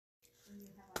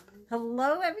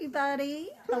Hello, everybody.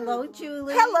 Hello,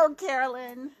 Julie. Hello,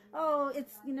 Carolyn. Oh,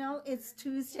 it's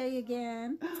Tuesday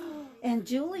again. And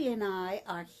Julie and I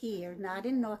are here, not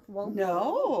in North Walpole.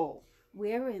 No.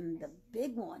 We're in the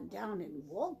big one down in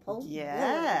Walpole.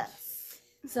 Yes.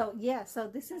 Village.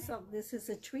 So this is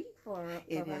a treat for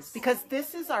It us. is. Because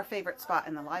this is our favorite spot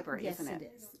in the library, yes, isn't it?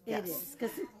 It is. It is.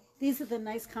 Because these are the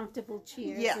nice, comfortable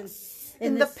chairs. Yes.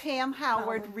 And in the this Pam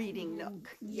Howard reading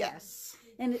nook. Yes.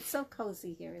 And it's so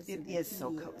cozy here, isn't it? It is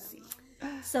so cozy.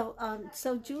 So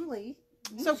Julie.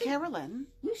 Carolyn.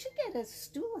 You should get a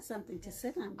stool or something to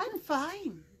sit on. I'm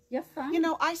fine. You're fine? You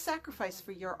know, I sacrifice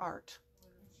for your art.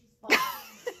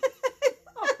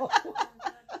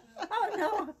 Oh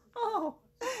no.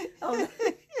 Oh,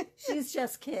 she's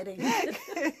just kidding.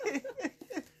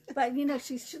 But you know,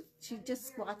 she just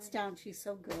squats down. She's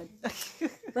so good.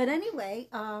 But anyway,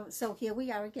 so here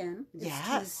we are again. It's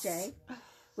Tuesday.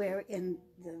 We're in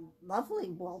the lovely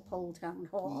Walpole Town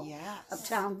Hall. Yes. Of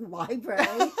Town Library.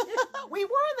 We were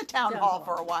in the town hall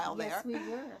for a while there. Yes, we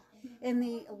were. In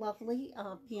the lovely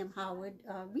Pam Howard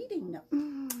reading nook.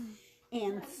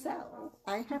 And so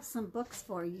I have some books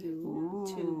for you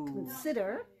to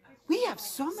consider. We have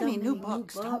so many new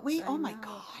books, don't we? Oh my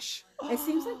gosh. It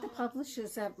seems like the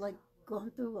publishers have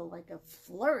gone through a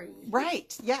flurry.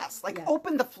 Right, yes.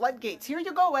 Open the floodgates. Here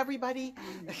you go, everybody.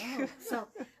 I know. So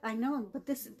I know, but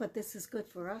this is good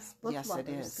for us book yes, lovers.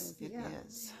 It is. It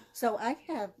is. So I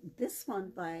have this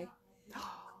one by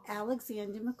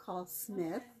Alexander McCall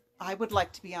Smith. I would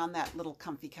like to be on that little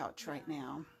comfy couch right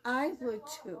now. I would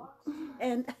too.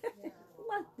 And I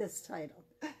like this title.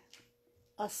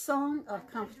 A Song of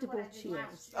Comfortable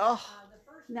Cheers. Oh.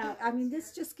 Now, I mean,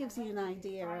 this just gives you an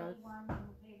idea of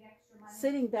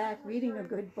sitting back, reading a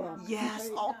good book. Yes,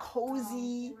 right? all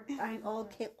cozy. I'm all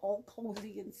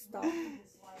cozy and stuff.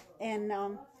 And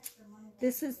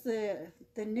this is the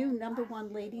new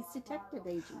 #1 ladies detective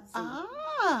agency.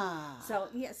 Ah. So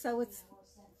it's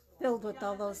filled with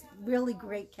all those really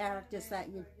great characters that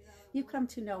you come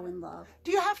to know and love.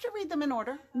 Do you have to read them in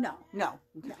order? No. No.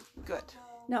 Good.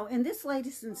 No, in this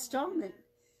latest installment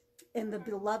in the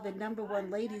beloved #1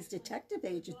 ladies detective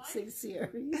agency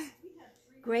series,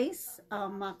 Grace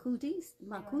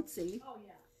Makutsi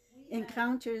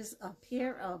encounters a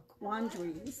pair of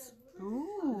quandaries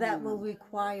that will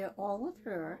require all of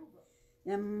her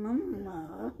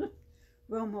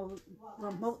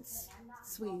remote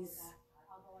Swee's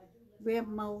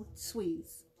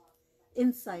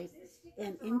insight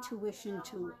and intuition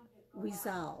to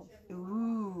resolve.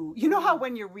 Ooh. You know how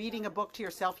when you're reading a book to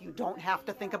yourself, you don't have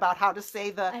to think about how to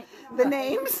say the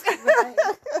names?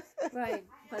 Right.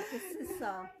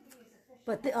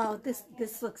 But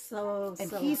this looks so and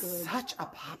so he's good. Such a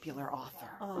popular author.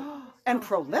 And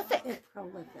prolific.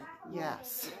 Prolific.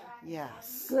 Yes.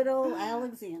 Yes. Good old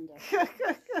Alexander.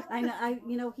 I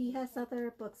know he has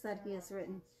other books that he has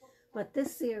written, but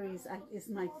this series is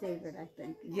my favorite, I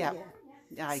think. Yeah.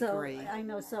 I agree. I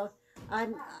know. So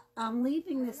I'm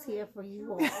leaving this here for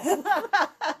you all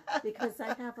because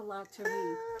I have a lot to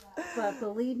read. But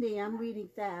believe me, I'm reading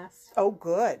fast. Oh,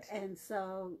 good. And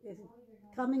so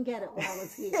come and get it while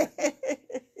it's here.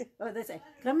 Or they say,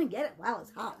 come and get it while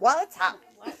it's hot. While it's hot.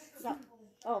 So,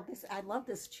 I love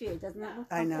this chair. Doesn't that look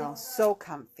comfy? I know. So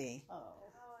comfy.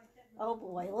 Oh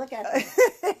boy, look at this.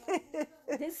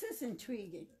 This is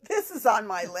intriguing. This is on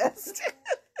my list.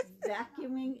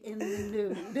 Vacuuming in the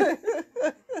nude.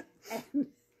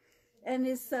 And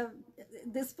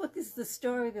this book is the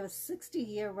story of a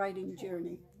 60-year writing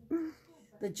journey.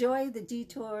 The joy, the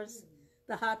detours,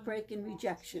 the heartbreak and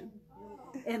rejection,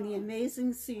 and the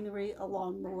amazing scenery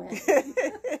along the way.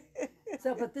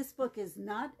 But this book is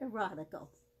not erotical.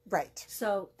 Right.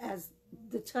 So as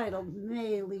the title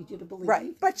may lead you to believe.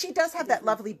 Right. But she does have that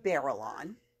lovely barrel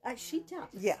on. She does.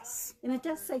 Yes. And it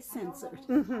does say censored.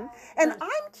 Mm-hmm. And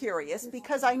I'm curious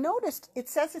because I noticed it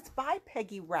says it's by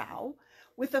Peggy Rao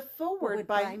with a foreword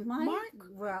by Mike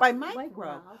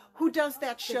Rowe, who does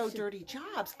that show Dirty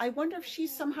Jobs. I wonder if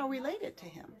she's somehow related to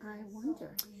him. I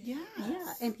wonder. Yes.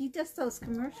 Yeah, and he does those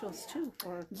commercials too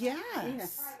for.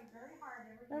 Yes.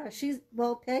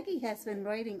 Peggy has been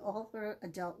writing all her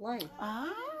adult life.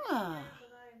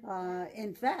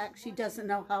 In fact, she doesn't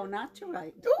know how not to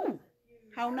write. Ooh.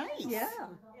 How nice.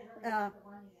 Yeah.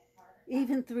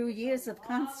 Even through years of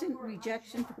constant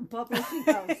rejection from publishing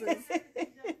houses.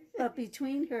 But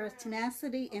between her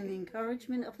tenacity and the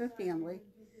encouragement of her family,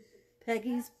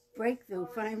 Peggy's breakthrough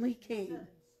finally came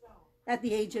at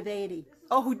the age of 80.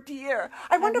 Oh, dear.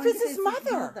 I wonder if it's his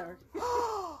mother.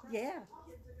 Yeah.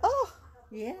 Oh.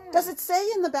 Yeah. Does it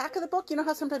say in the back of the book? You know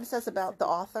how sometimes it says about the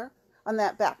author on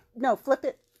that back? No, flip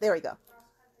it. There we go.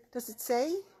 Does it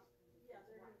say?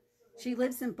 She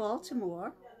lives in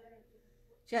Baltimore.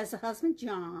 She has a husband,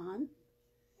 John.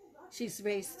 She's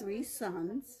raised 3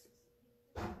 sons.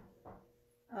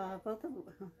 Both of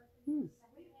them.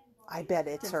 I bet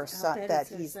it's her son.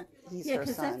 He's her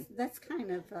son. That's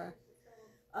kind of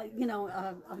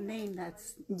a name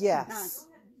that's yes.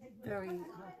 not very.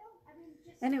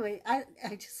 Anyway, I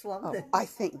just love it. I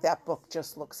think that book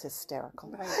just looks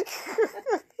hysterical.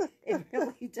 Right. It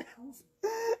really does.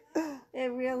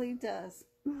 It really does.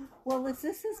 Well,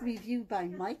 this is reviewed by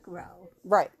Mike Rowe.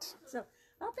 Right. So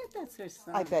I'll bet that's her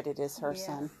son. I bet it is her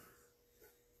son.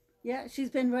 Yeah, she's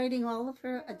been writing all of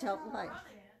her adult life.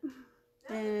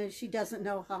 And she doesn't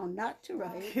know how not to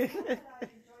write.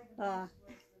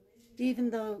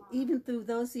 Even through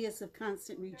those years of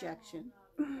constant rejection.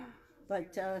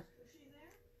 But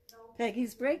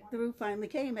Peggy's breakthrough finally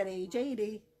came at age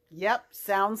 80. Yep,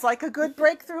 sounds like a good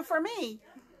breakthrough for me.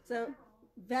 So,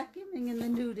 Vacuuming in the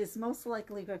Nude is most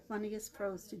likely her funniest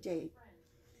prose to date,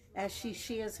 as she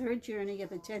shares her journey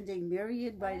of attending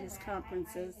myriad writers'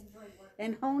 conferences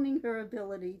and honing her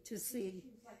ability to see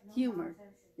humor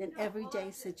in everyday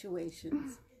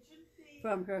situations.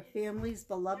 From her family's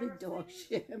beloved dog,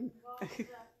 Shim,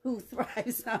 who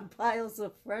thrives on piles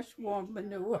of fresh, warm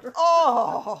manure.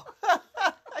 Oh!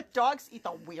 Dogs eat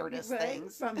the weirdest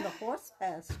things. From the horse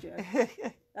pasture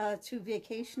to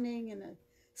vacationing in a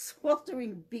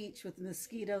sweltering beach with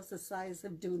mosquitoes the size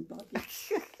of dune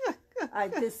buggies.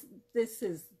 This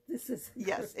is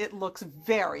yes, it looks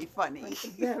very funny.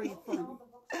 Very funny.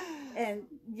 And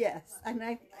yes, and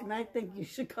I think you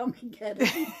should come and get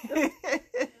it.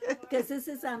 Because this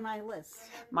is on my list.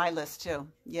 My list too.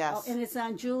 Yes. Oh, and it's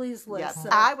on Julie's list. Yes. So.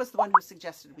 I was the one who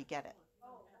suggested we get it.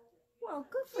 Well,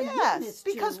 good for you, Miss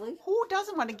because Julie. Who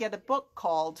doesn't want to get a book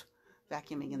called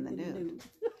Vacuuming in the Nude?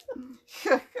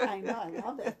 I know, I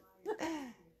love it.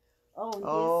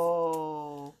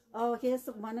 Here's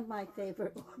one of my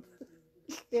favorite ones.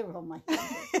 They're all my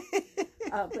favorite.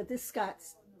 But this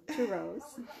Scott's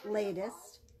Turo's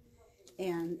latest,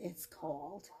 and it's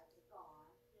called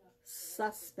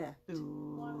Suspect.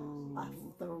 Ooh. A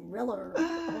thriller.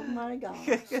 Oh my gosh.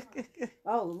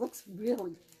 Oh, it looks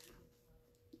really.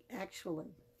 Actually,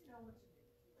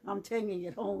 I'm taking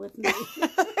it home with me.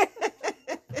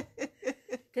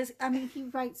 Because, I mean, he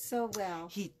writes so well.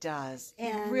 He does.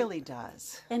 He really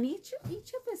does. And each of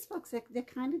his books,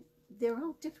 they're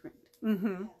all different.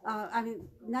 Mm-hmm. I mean,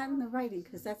 not in the writing,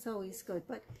 because that's always good,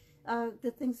 but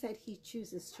the things that he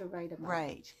chooses to write about.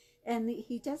 Right. And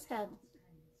he does have,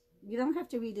 you don't have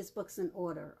to read his books in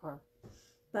order,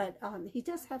 but he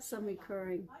does have some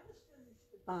recurring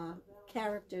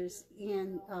characters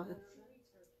in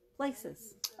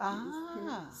places.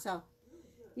 So,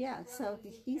 yeah, so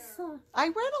he's... I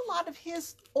read a lot of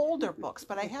his older books,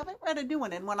 but I haven't read a new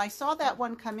one. And when I saw that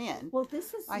one come in, well,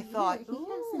 this is... I thought, he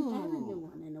hasn't had a new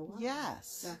one in a while.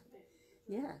 Yes.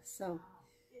 So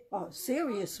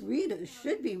serious readers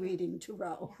should be reading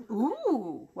Thoreau.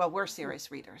 Ooh. Well, we're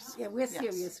serious readers. Yeah, we're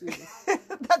serious readers.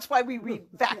 That's why we read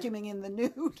Vacuuming in the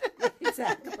Nude.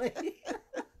 Exactly.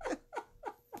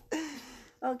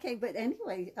 Okay, but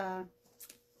anyway,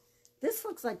 this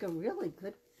looks like a really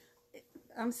good...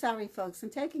 I'm sorry, folks. I'm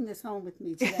taking this home with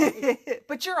me today.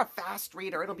 But you're a fast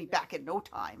reader. It'll be back in no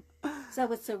time.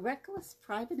 So it's a reckless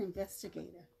private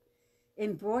investigator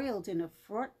embroiled in a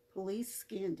fraught police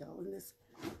scandal in this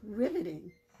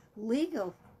riveting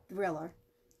legal thriller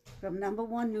from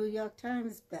 #1 New York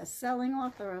Times best-selling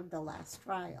author of The Last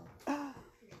Trial.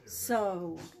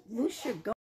 So Lucia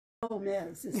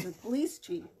Gomez is the police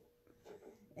chief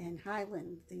in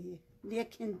Highland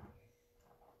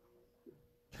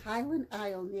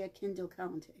Isle near Kendall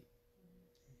County.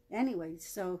 Anyway,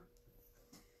 so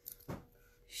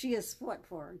she has fought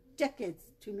for decades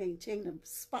to maintain a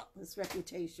spotless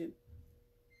reputation.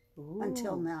 Ooh.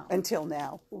 Until now.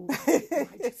 Ooh,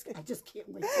 I just can't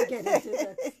wait to get into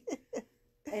this.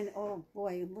 And oh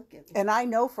boy, look at. And I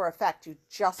know for a fact you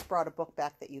just brought a book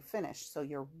back that you finished, so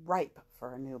you're ripe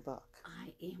for a new book.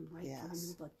 I am ripe for a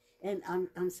new book. And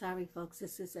I'm sorry, folks.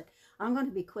 This is it. I'm going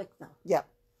to be quick though. Yep.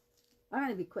 I'm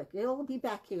going to be quick. It'll be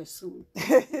back here soon.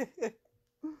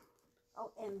 Oh,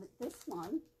 and this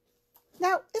one.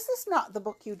 Now, is this not the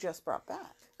book you just brought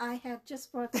back? I have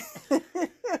just brought this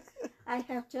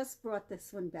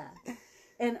one back.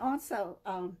 And also,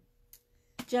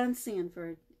 John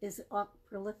Sanford is a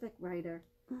prolific writer.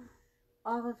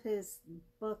 All of his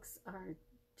books are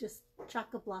just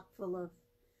chock-a-block full of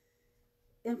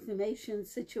information,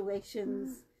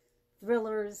 situations,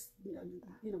 thrillers,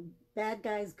 bad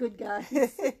guys, good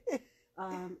guys.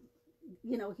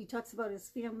 He talks about his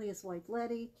family, his wife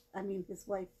Letty, his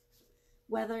wife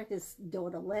Weather, his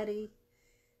daughter Letty,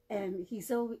 and he's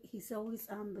always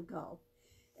on the go.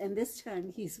 And this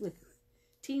time he's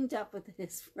teamed up with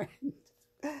his friend,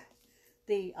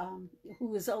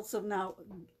 who is also now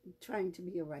trying to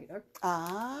be a writer.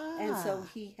 Ah. And so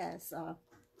he has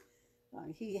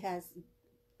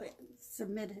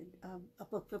submitted a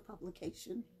book for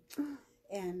publication,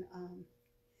 and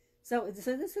so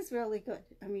this is really good.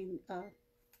 I mean,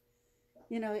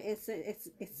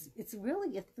 it's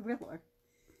really a thriller,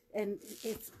 and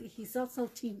he's also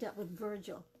teamed up with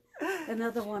Virgil,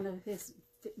 another one of his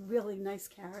really nice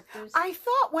characters. I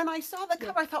thought when I saw the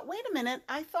cover, I thought, wait a minute,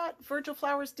 I thought Virgil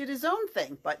Flowers did his own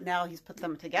thing, but now he's put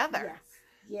them together. Yes.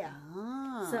 Yeah.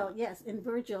 Ah. So yes, and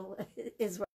Virgil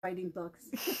is writing books.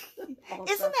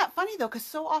 Isn't that funny though? Because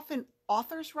so often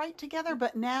authors write together,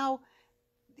 but now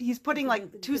he's putting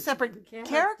like two separate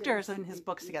characters in his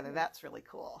books together. That's really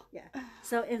cool. Yeah.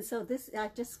 So this I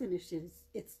just finished it.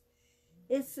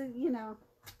 It's a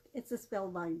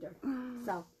spellbinder.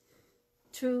 So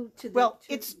true to the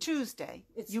it's Tuesday.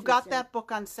 You got that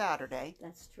book on Saturday.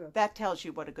 That's true. That tells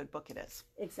you what a good book it is.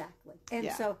 Exactly. And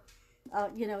so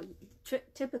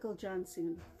typical John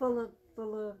Sean, full of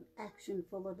action,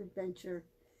 full of adventure,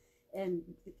 and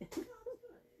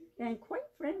quite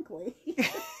frankly,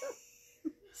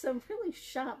 some really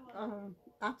sharp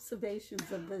observations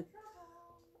of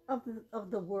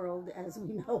the world as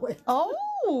we know it.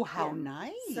 Oh, how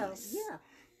nice! So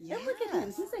yeah, and look at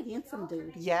him; he's a handsome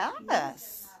dude.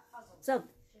 Yes. So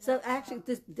actually,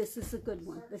 this is a good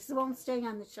one. This won't stay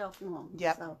on the shelf long.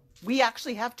 Yep. So. We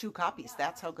actually have 2 copies.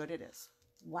 That's how good it is.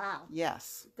 Wow.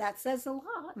 Yes. That says a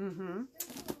lot. Mm-hmm.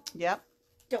 Yep.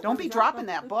 Don't be dropping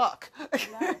that book.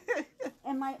 No.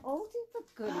 And my oldie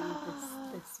but goodie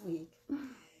this week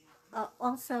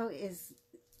also is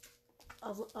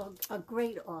a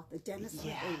great author, Dennis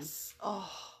LaHaye. Yes.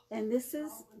 Oh. And this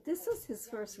is his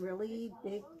first really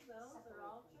big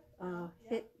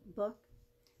hit book.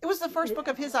 It was the first book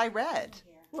of his I read.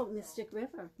 Well, Mystic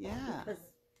River. Yeah. Because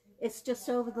it's just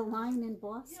over the line in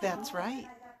Boston. That's right.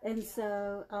 And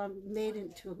so made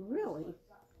into a really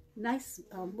nice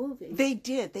movie. They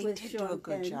did. They did do a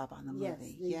good job on the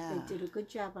movie. Yes, they did a good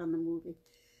job on the movie.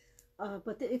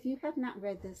 But if you have not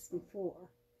read this before,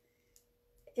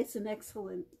 it's an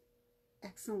excellent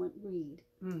read.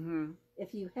 Mm-hmm.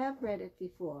 If you have read it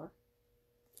before,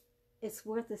 it's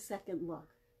worth a second look.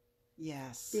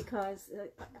 Yes. Because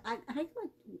I like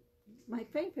my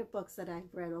favorite books that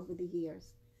I've read over the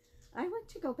years. I like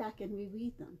to go back and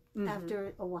reread them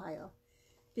after a while.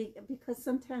 Because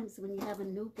sometimes when you have a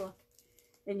new book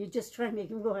and you're just trying to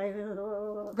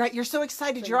go... Right, you're so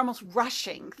excited, you're almost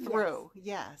rushing through.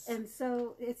 Yes. And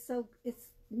so it's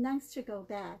nice to go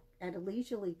back at a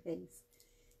leisurely pace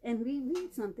and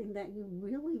reread something that you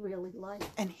really, really like.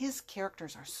 And his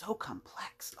characters are so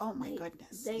complex. Oh my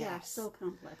goodness. They are so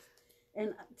complex.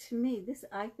 And to me,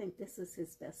 I think this is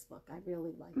his best book. I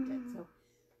really liked it.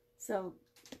 So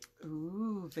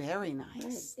ooh, very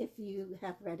nice. If you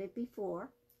have read it before,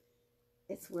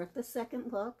 it's worth a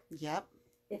second look. Yep.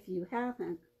 If you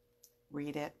haven't,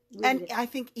 read it. And I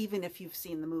think even if you've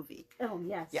seen the movie. Oh,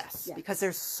 yes. Yes, because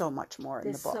there's so much more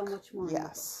in the book. There's so much more in the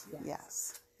book.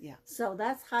 Yes. Yeah. So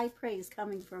that's high praise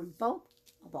coming from both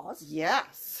of us.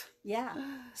 Yes. Yeah.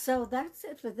 So that's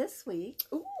it for this week.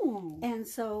 Ooh. And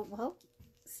so,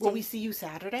 will we see you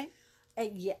Saturday?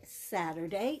 Yes,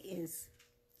 Saturday is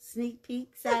Sneak Peek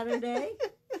Saturday.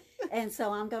 And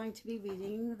so I'm going to be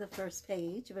reading the first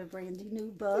page of a brand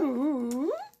new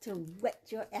book to whet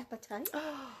your appetite,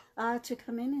 to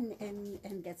come in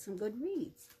and get some good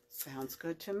reads. Sounds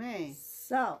good to me.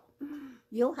 So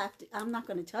you'll have to, I'm not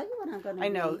going to tell you what I'm going to read. I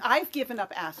know. I've given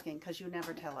up asking because you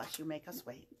never tell us. You make us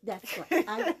wait. That's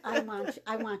right.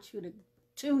 I want you to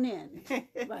tune in.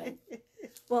 Right.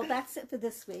 Well, that's it for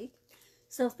this week.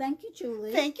 So thank you,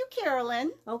 Julie. Thank you,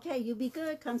 Carolyn. Okay, you be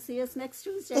good. Come see us next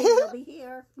Tuesday. We'll be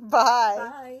here. Bye.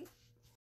 Bye.